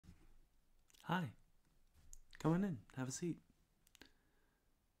Hi, come on in, have a seat.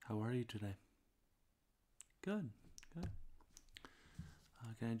 How are you today? Good, good.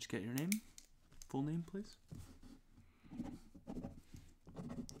 Can I just get your name? Full name, please?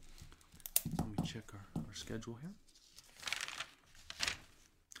 Let me check our schedule here.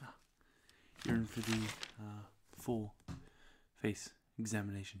 Ah, you're in for the full face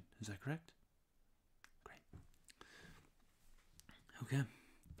examination, is that correct? Great. Okay.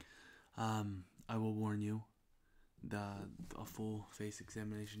 I will warn you, a full face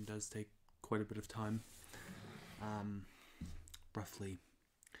examination does take quite a bit of time. Roughly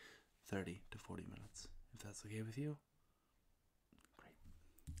 30 to 40 minutes, if that's okay with you. Great.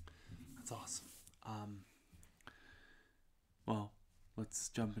 That's awesome. Well, let's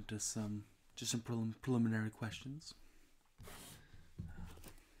jump into some preliminary questions.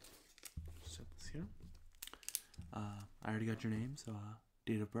 Simples here. I already got your name, so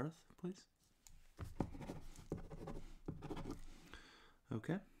date of birth, please.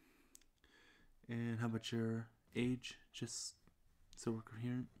 Okay. And how about your age, just so we're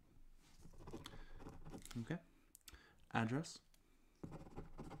coherent? Okay. Address.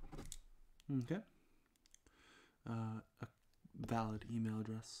 Okay. A valid email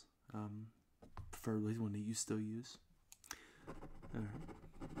address, preferably one that you still use. Alright.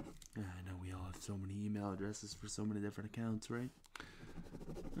 Yeah, I know we all have so many email addresses for so many different accounts, right?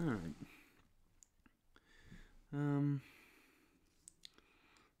 Alright. Let's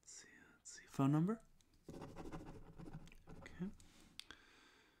see. Phone number? Okay.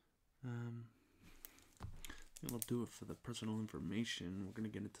 That'll do it for the personal information. We're gonna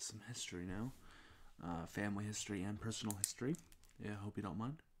get into some history now. Family history and personal history. Yeah, I hope you don't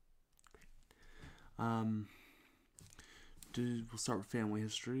mind. Great. We'll start with family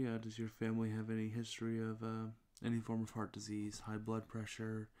history. Does your family have any history of any form of heart disease, high blood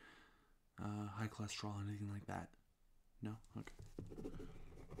pressure, high cholesterol, anything like that? No? Okay.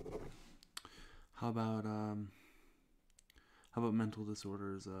 How about mental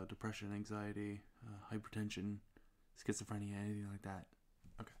disorders, depression, anxiety, hypertension, schizophrenia, anything like that?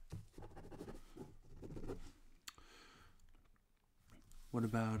 Okay. What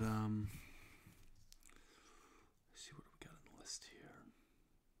about let's see, what do we got on the list here?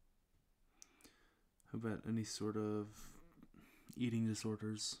 How about any sort of eating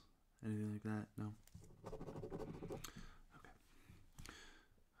disorders, anything like that? No. Okay.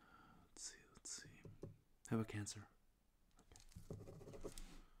 Let's see. How about cancer? Okay.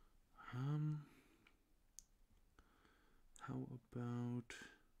 How about,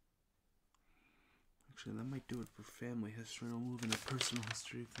 actually, that might do it for family history. I'll move into personal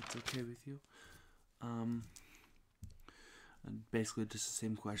history if that's okay with you. And basically just the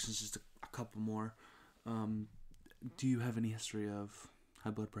same questions, just a couple more. Do you have any history of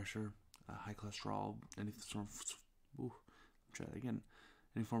high blood pressure, high cholesterol, any sort of, try that again.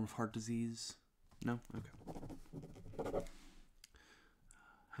 Any form of heart disease? No? Okay.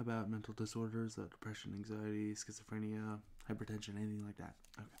 How about mental disorders, depression, anxiety, schizophrenia, hypertension, anything like that?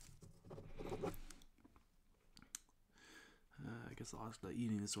 Okay. I guess I'll ask the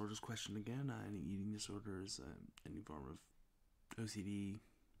eating disorders question again. Any eating disorders, any form of OCD?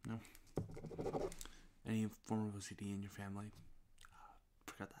 No? Any form of OCD in your family?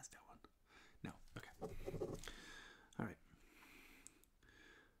 Forgot to ask that one. No? Okay. Alright.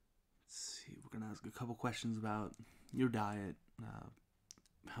 Let's see, we're going to ask a couple questions about your diet,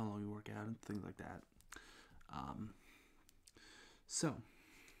 how long you work out, and things like that. So,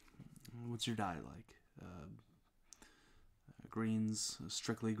 what's your diet like? Greens,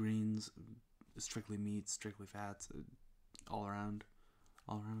 strictly meats, strictly fats, all around?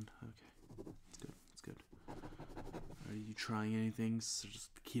 All around? Okay, that's good. Are you trying anything,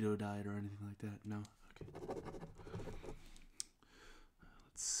 just the keto diet or anything like that? No? Okay.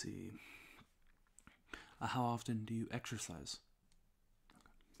 Let's see. How often do you exercise?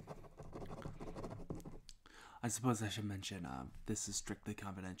 I suppose I should mention, this is strictly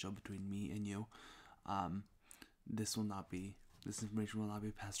confidential between me and you. This information will not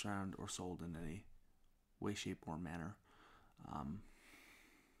be passed around or sold in any way, shape, or manner.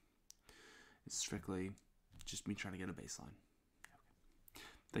 It's strictly just me trying to get a baseline. Okay.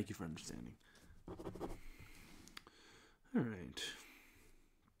 Thank you for understanding. Alright.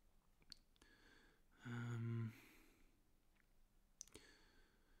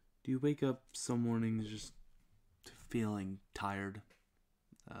 Do you wake up some mornings just feeling tired?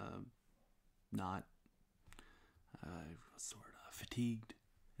 Not fatigued?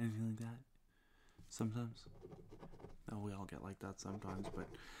 Anything like that? Sometimes? Oh, we all get like that sometimes, but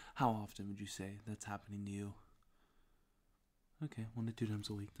how often would you say that's happening to you? Okay, 1 to 2 times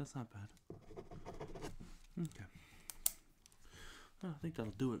a week. That's not bad. Okay. Well, I think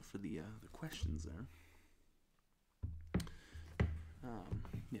that'll do it for the questions there.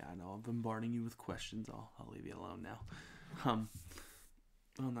 Yeah, I know I'm bombarding you with questions. I'll leave you alone now.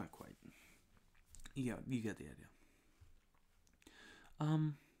 Well, not quite. You get the idea.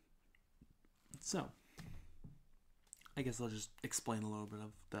 So I guess I'll just explain a little bit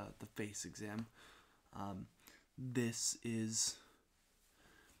of the face exam. This is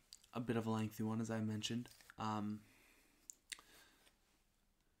a bit of a lengthy one, as I mentioned.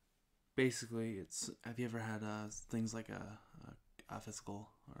 Basically, have you ever had things like a physical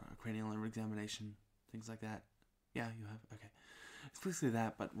or a cranial nerve examination, things like that? Yeah, you have. Okay, it's basically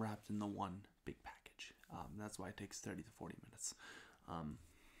that, but wrapped in the one big package. That's why it takes 30 to 40 minutes.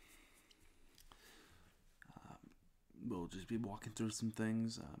 We'll just be walking through some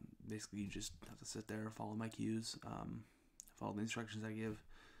things. Basically, you just have to sit there, follow my cues, follow the instructions I give,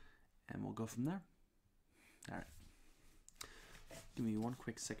 and we'll go from there. All right. Give me one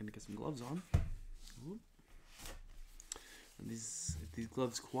quick second to get some gloves on. And if these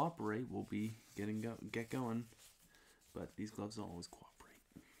gloves cooperate, we'll be get going. But these gloves don't always cooperate.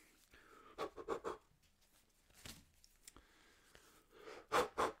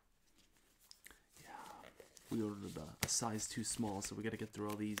 We ordered a size too small, so we got to get through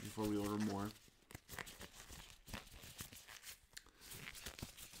all these before we order more.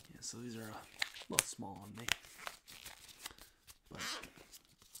 Yeah, so these are a little small on me, but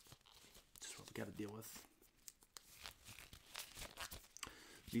just what we got to deal with.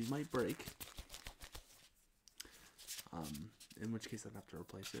 These might break, in which case I'd have to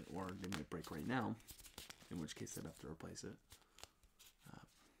replace it, or they might break right now, in which case I'd have to replace it.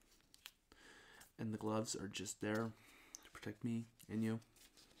 And the gloves are just there to protect me and you.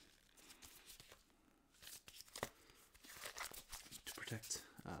 To protect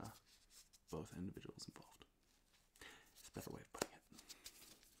both individuals involved. It's a better way of putting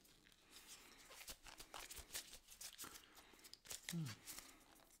it.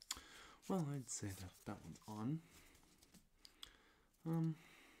 Well, I'd say that one's on.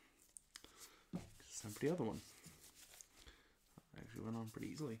 It's time for the other one. Actually went on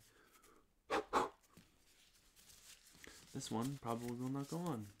pretty easily. This one probably will not go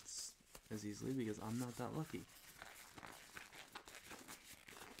on as easily because I'm not that lucky.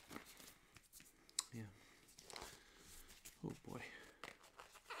 Yeah. Oh boy.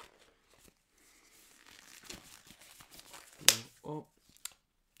 Oh,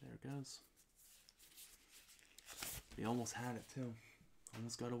 there it goes. We almost had it too.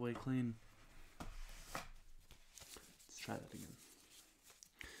 Almost got away clean. Let's try that again.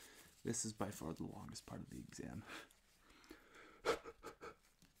 This is by far the longest part of the exam.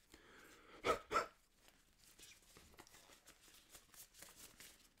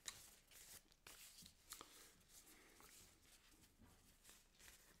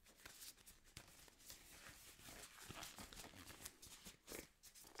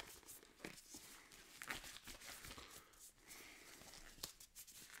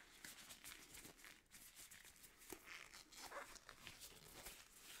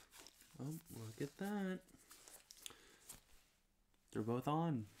 Oh, look at that. They're both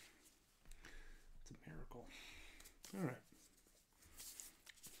on. It's a miracle. Alright.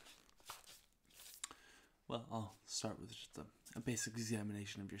 Well, I'll start with just a basic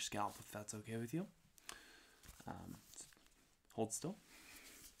examination of your scalp, if that's okay with you. Hold still.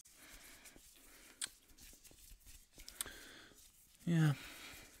 Yeah.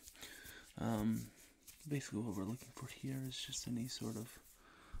 Basically what we're looking for here is just any sort of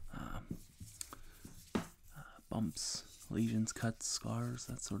bumps, lesions, cuts, scars,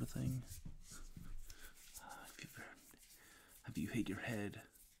 that sort of thing. Have you hit your head?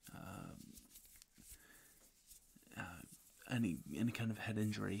 Any kind of head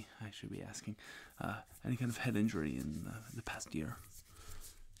injury? I should be asking. Any kind of head injury in the past year?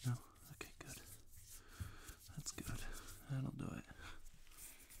 No? Okay, good. That's good. That'll do it.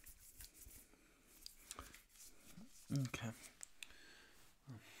 Okay.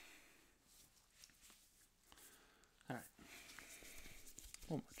 Alright.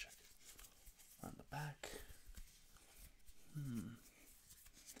 One more check. On the back.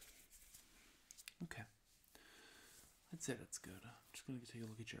 Okay. I'd say that's good. I'm just going to take a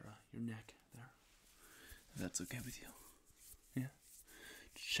look at your neck there. If that's okay with you. Yeah?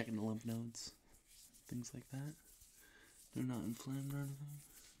 Just checking the lymph nodes. Things like that. They're not inflamed or anything?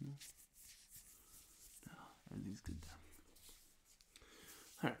 No? No, everything's good there.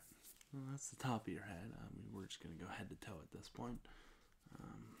 Alright. Well, that's the top of your head. We're just going to go head to toe at this point.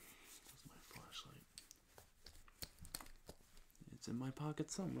 That's my flashlight. It's in my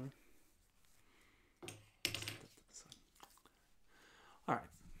pocket somewhere. All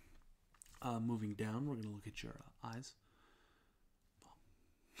right. Moving down, we're gonna look at your eyes. Well,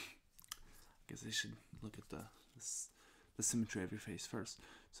 I guess I should look at the symmetry of your face first.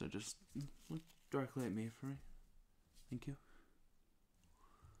 So just look directly at me for me. Thank you.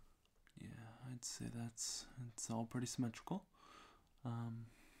 Yeah, I'd say it's all pretty symmetrical. Yeah,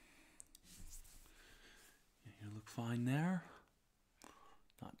 you look fine there.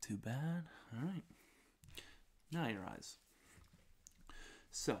 Not too bad. All right. Now your eyes.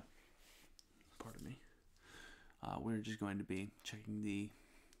 So, pardon me. We're just going to be checking the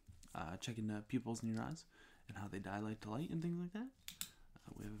pupils in your eyes and how they dilate to light and things like that.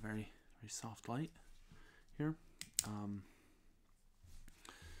 We have a very soft light here.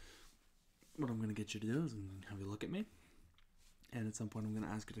 What I'm going to get you to do is have you look at me, and at some point I'm going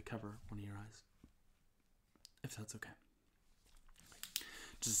to ask you to cover one of your eyes, if that's okay.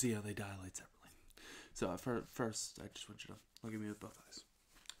 Just to see how they dilate separately. So first, I just want you to look at me with both eyes.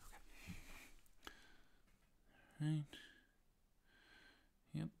 Okay. Right.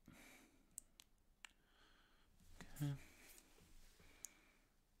 Yep. Okay.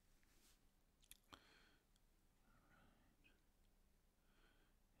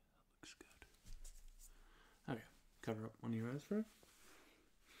 That looks good. Okay. Cover up one of your eyes for it.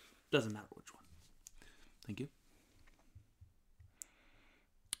 Doesn't matter which one. Thank you.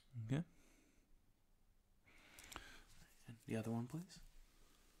 Okay. And the other one, please.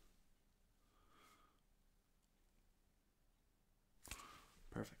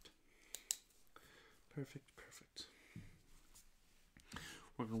 Perfect. Perfect.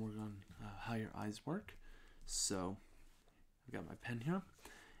 We're going to work on how your eyes work. So, I've got my pen here,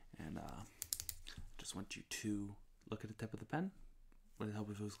 and just want you to look at the tip of the pen. Would it help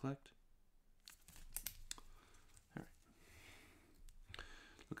if it was clicked? Alright.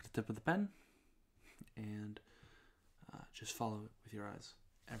 Look at the tip of the pen, and just follow it with your eyes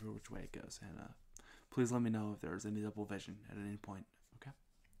every which way it goes. And please let me know if there's any double vision at any point. Okay?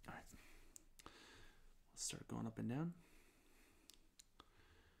 Alright. Let's start going up and down.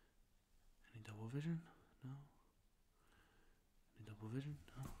 Any double vision? No. Any double vision?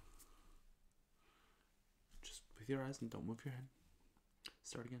 No. Just with your eyes and don't move your head.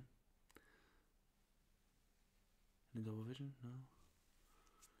 Start again. Any double vision? No.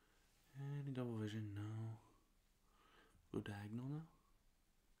 Any double vision? No. Go diagonal now.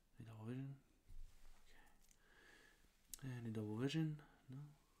 Any double vision? Okay. Any double vision? No.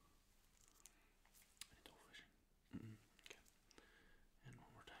 Any double vision? Okay. And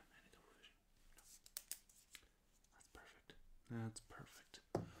one more time. Any double vision? No. That's perfect.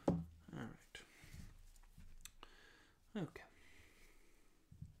 Alright. Okay.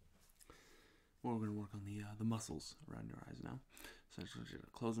 Well, we're going to work on the muscles around your eyes now. So I just want you to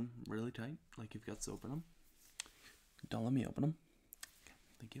close them really tight, like you've got soap in them. Don't let me open them. Okay,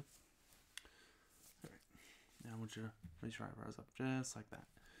 thank you. Alright. Now I want you to raise your eyebrows up just like that.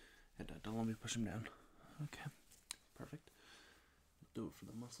 And don't let me push them down. Okay. Perfect. Do it for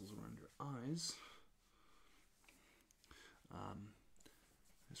the muscles around your eyes.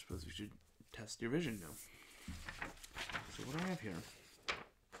 I suppose we should test your vision now. So what I have here,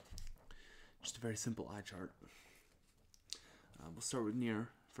 just a very simple eye chart. We'll start with near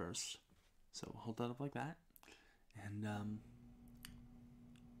first. So we'll hold that up like that. And I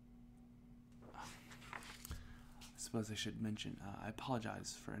suppose I should mention, I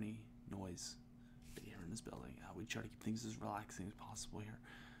apologize for any noise that you hear in this building. We try to keep things as relaxing as possible here.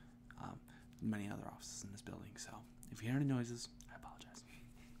 Many other offices in this building, so if you hear any noises, I apologize.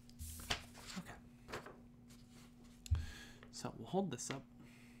 Okay. So we'll hold this up.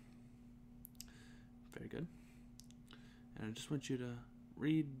 Very good. And I just want you to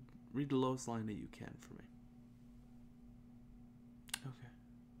read the lowest line that you can for me. Okay.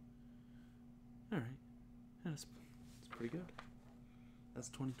 Alright. Yeah, that's pretty good. That's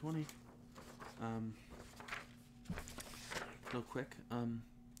 2020. Real quick,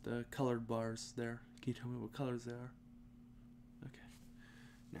 the colored bars there. Can you tell me what colors they are? Okay.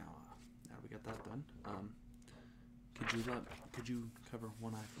 Now we got that done. Could you cover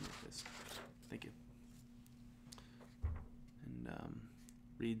one eye for me, please? Thank you. And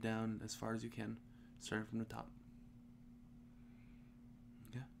read down as far as you can, starting from the top.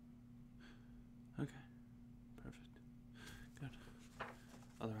 Okay. Okay. Perfect. Good.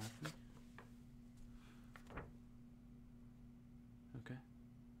 Other eye for me. Okay.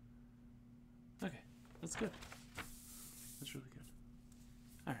 Okay. That's good. That's really good.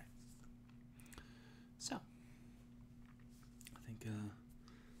 All right. So, I think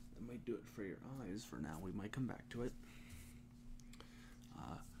that might do it for your eyes for now. We might come back to it.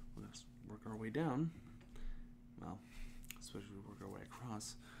 We're going to work our way down. Well, especially work our way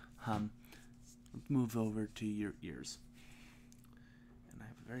across. Let's move over to your ears. And I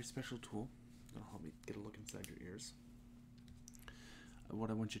have a very special tool that'll help me get a look inside your ears. What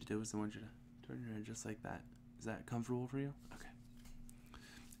I want you to do is I want you to turn your head just like that. Is that comfortable for you? Okay.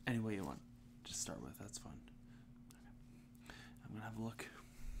 Any way you want. Just start with. That's fun. Okay. I'm going to have a look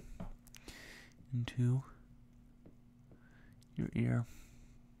into your ear.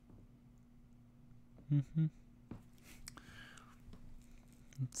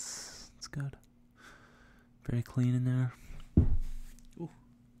 It's good. Very clean in there. Ooh.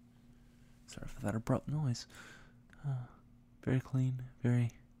 Sorry for that abrupt noise. Very clean,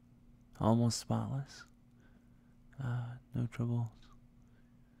 very almost spotless. No troubles.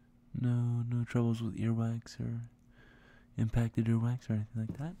 No troubles with earwax or impacted earwax or anything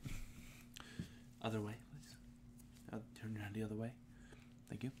like that. Other way, please. Turn your head the other way.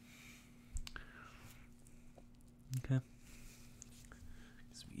 Thank you. Okay.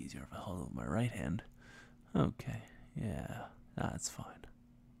 It's easier if I hold it with my right hand. Okay. Yeah, that's fine.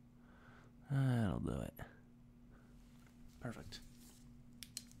 That'll do it. Perfect.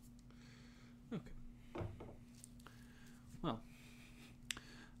 Okay. Well,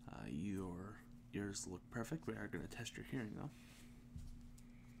 your ears look perfect. We are going to test your hearing, though.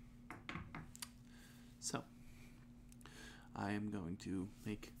 So, I am going to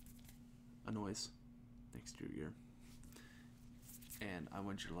make a noise next to your ear. And I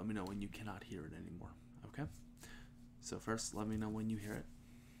want you to let me know when you cannot hear it anymore. Okay? So first, let me know when you hear it.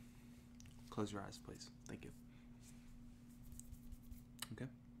 Close your eyes, please. Thank you. Okay?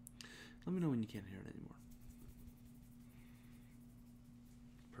 Let me know when you can't hear it anymore.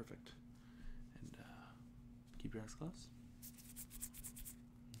 Perfect. And keep your eyes closed.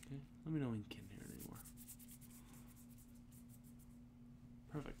 Okay? Let me know when you can't hear it anymore.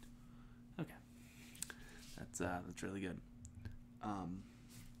 Perfect. Okay. That's really good.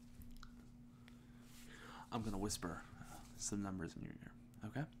 I'm gonna whisper some numbers in your ear,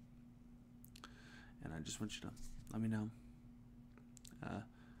 okay? And I just want you to let me know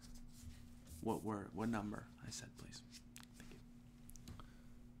what number I said, please. Thank you.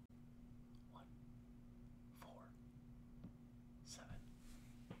 1, 4, 7.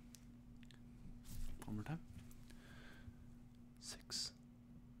 One more time. 6,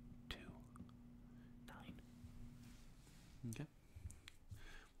 2, 9. Okay.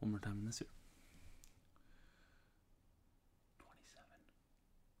 One more time in this ear. 27,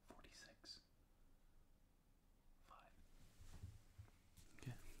 46, 5.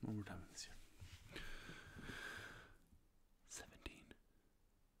 Okay, one more time in this ear. 17,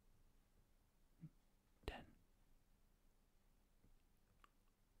 10.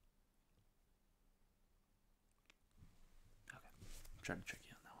 Okay, I'm trying to trick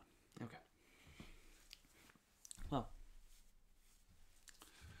you on that one. Okay. Well,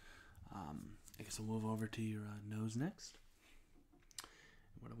 I guess I'll move over to your nose next.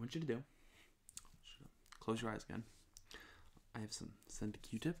 And what I want you to do, close your eyes again. I have some scented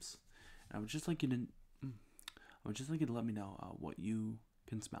Q-tips. And I would just like you to let me know what you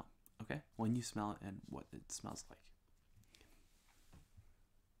can smell. Okay, when you smell it and what it smells like.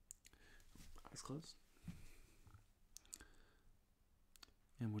 Eyes closed.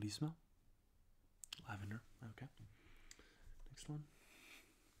 And what do you smell? Lavender. Okay. Next one.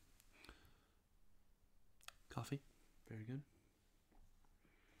 Coffee. Very good.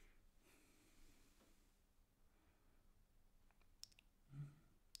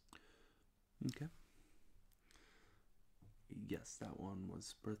 Okay. Yes, that one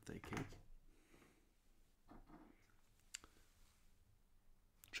was birthday cake.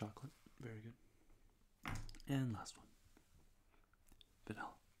 Chocolate. Very good. And last one.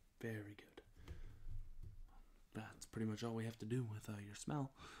 Vanilla. Very good. That's pretty much all we have to do with your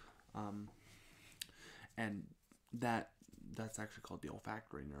smell. And that's actually called the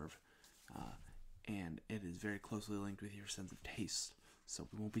olfactory nerve. And it is very closely linked with your sense of taste. So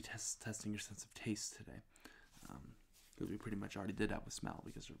we won't be testing your sense of taste today. Because we pretty much already did that with smell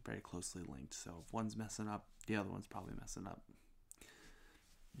because they're very closely linked. So if one's messing up, the other one's probably messing up.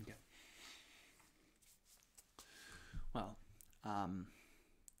 Okay. Well, I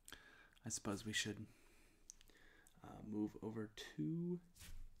suppose we should move over to your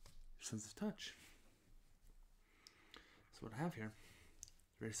sense of touch. So what I have here is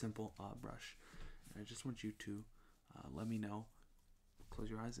a very simple brush. And I just want you to let me know, close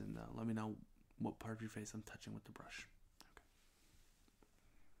your eyes and let me know what part of your face I'm touching with the brush.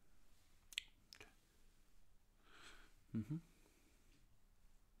 Okay.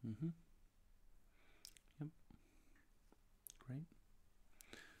 Yep. Great.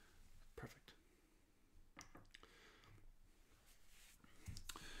 Perfect.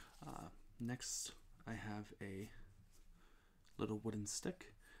 Next, I have a little wooden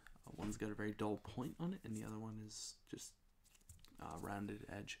stick. One's got a very dull point on it, and the other one is just rounded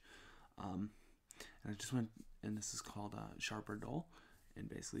edge. And I just went, and this is called sharp or dull. And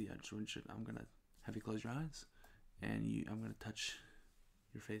basically, I'm gonna have you close your eyes, and I'm gonna touch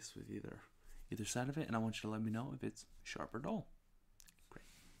your face with either side of it, and I want you to let me know if it's sharp or dull. Great.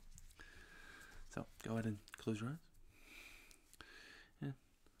 So go ahead and close your eyes, and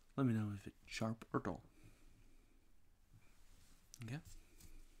let me know if it's sharp or dull. Okay.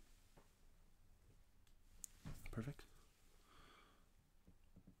 Perfect.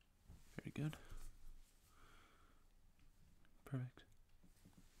 Very good. Perfect.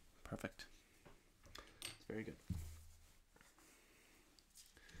 Perfect. It's very good.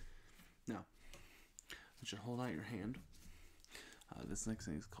 Now, I should hold out your hand. This next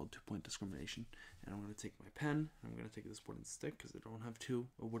thing is called 2-point discrimination. And I'm going to take my pen, and I'm going to take this wooden stick, because I don't have two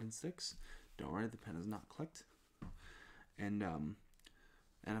wooden sticks. Don't worry, the pen is not clicked. And I'm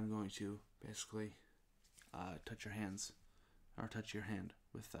going to basically touch your hands, or touch your hand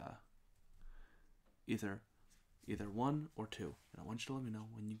with either 1 or 2. And I want you to let me know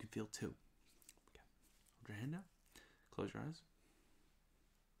when you can feel 2. Okay. Hold your hand out. Close your eyes.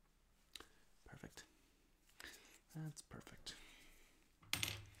 Perfect. That's perfect.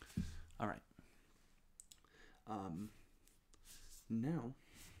 All right. Now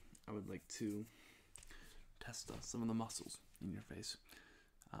I would like to test some of the muscles in your face.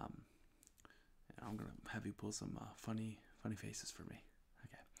 I'm gonna have you pull some funny faces for me.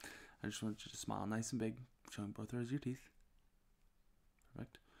 Okay. I just want you to smile nice and big, showing both rows of your teeth.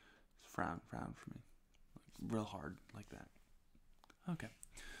 Perfect. Just frown for me, like real hard, like that. Okay,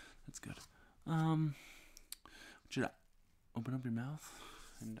 that's good. I want you to open up your mouth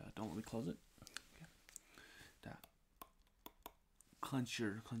and don't let me close it. Okay. Clench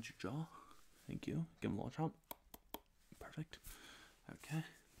your jaw. Thank you. Give him a little chomp. Perfect. Okay.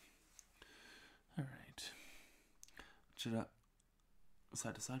 All right. Should I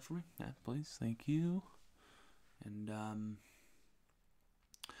side to side for me? Yeah, please. Thank you. And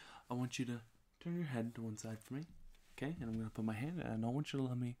I want you to turn your head to one side for me. Okay. And I'm gonna put my hand, and I want you to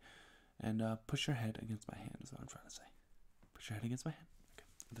let me and push your head against my hand. Is what I'm trying to say. Push your head against my hand. Okay.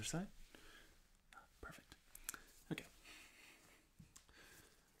 Other side. Perfect. Okay.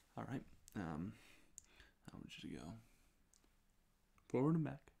 All right. I want you to go forward and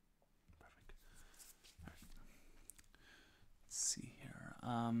back. Perfect. All right. Let's see here.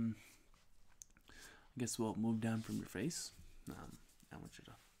 I guess we'll move down from your face. I want you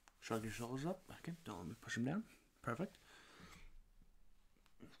to shrug your shoulders up. Okay. Don't let me push them down. Perfect.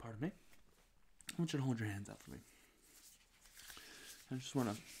 Pardon me. I want you to hold your hands out for me. I just want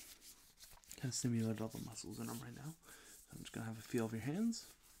to kind of stimulate all the muscles in them right now. So I'm just going to have a feel of your hands.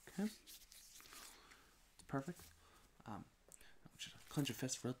 Okay. It's perfect. I want you to clench your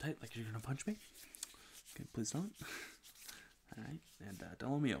fist real tight like you're going to punch me. Okay, please don't. Alright, and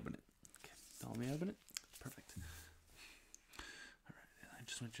don't let me open it. Okay, don't let me open it. Perfect. Alright, and I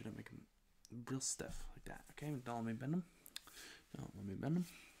just want you to make them real stiff like that. Okay, don't let me bend them. Don't let me bend them.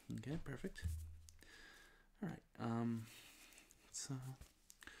 Okay, perfect. Alright, so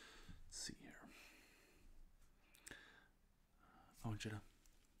let's see here. I want you to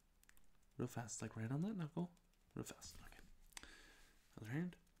real fast, like right on that knuckle. Real fast. Okay. Other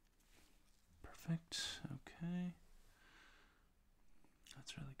hand. Perfect. Okay.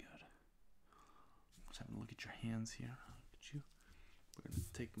 That's really good. Just having a look at your hands here. Look at you. We're gonna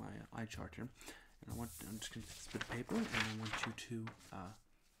take my eye chart here, and I'm just gonna take this bit of paper, and I want you to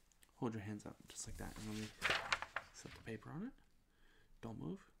hold your hands up just like that, and let me set the paper on it. Don't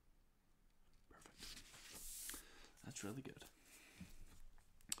move. Perfect. That's really good.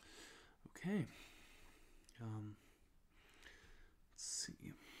 Okay. Let's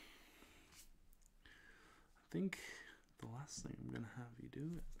see. I think the last thing I'm gonna have you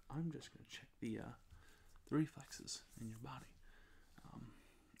do, I'm just gonna check the reflexes in your body,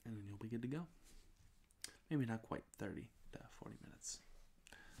 and then you'll be good to go. Maybe not quite 30 to 40 minutes.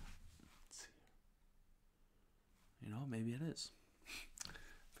 Let's see. You know, maybe it is.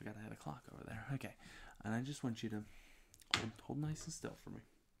 Forgot I had a clock over there. Okay, and I just want you to hold nice and still for me.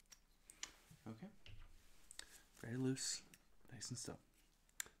 Okay. Very loose, nice and still.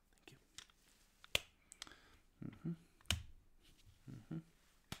 Thank you.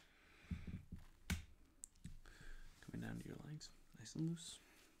 Coming down to your legs, nice and loose.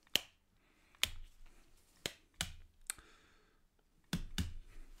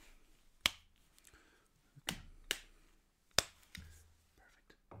 Okay.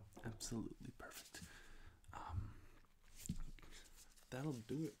 Perfect. Absolutely perfect. that'll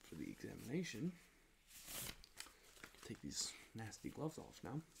do it for the examination. Take these nasty gloves off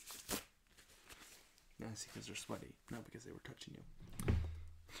now. Nasty because they're sweaty, not because they were touching you.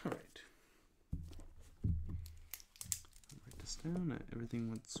 Alright. Write this down. Everything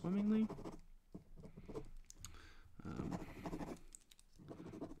went swimmingly.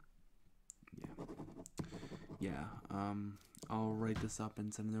 Yeah. I'll write this up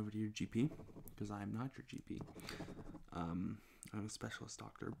and send it over to your GP, because I'm not your GP. I'm a specialist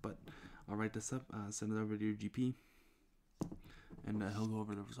doctor, but I'll write this up, send it over to your GP, and he'll go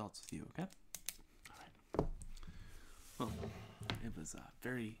over the results with you, okay? Alright. Well, it was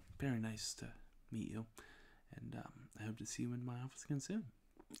very, very nice to meet you, and I hope to see you in my office again soon.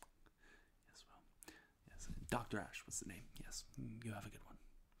 Yes, well, yes, Dr. Ash was the name. Yes, you have a good one.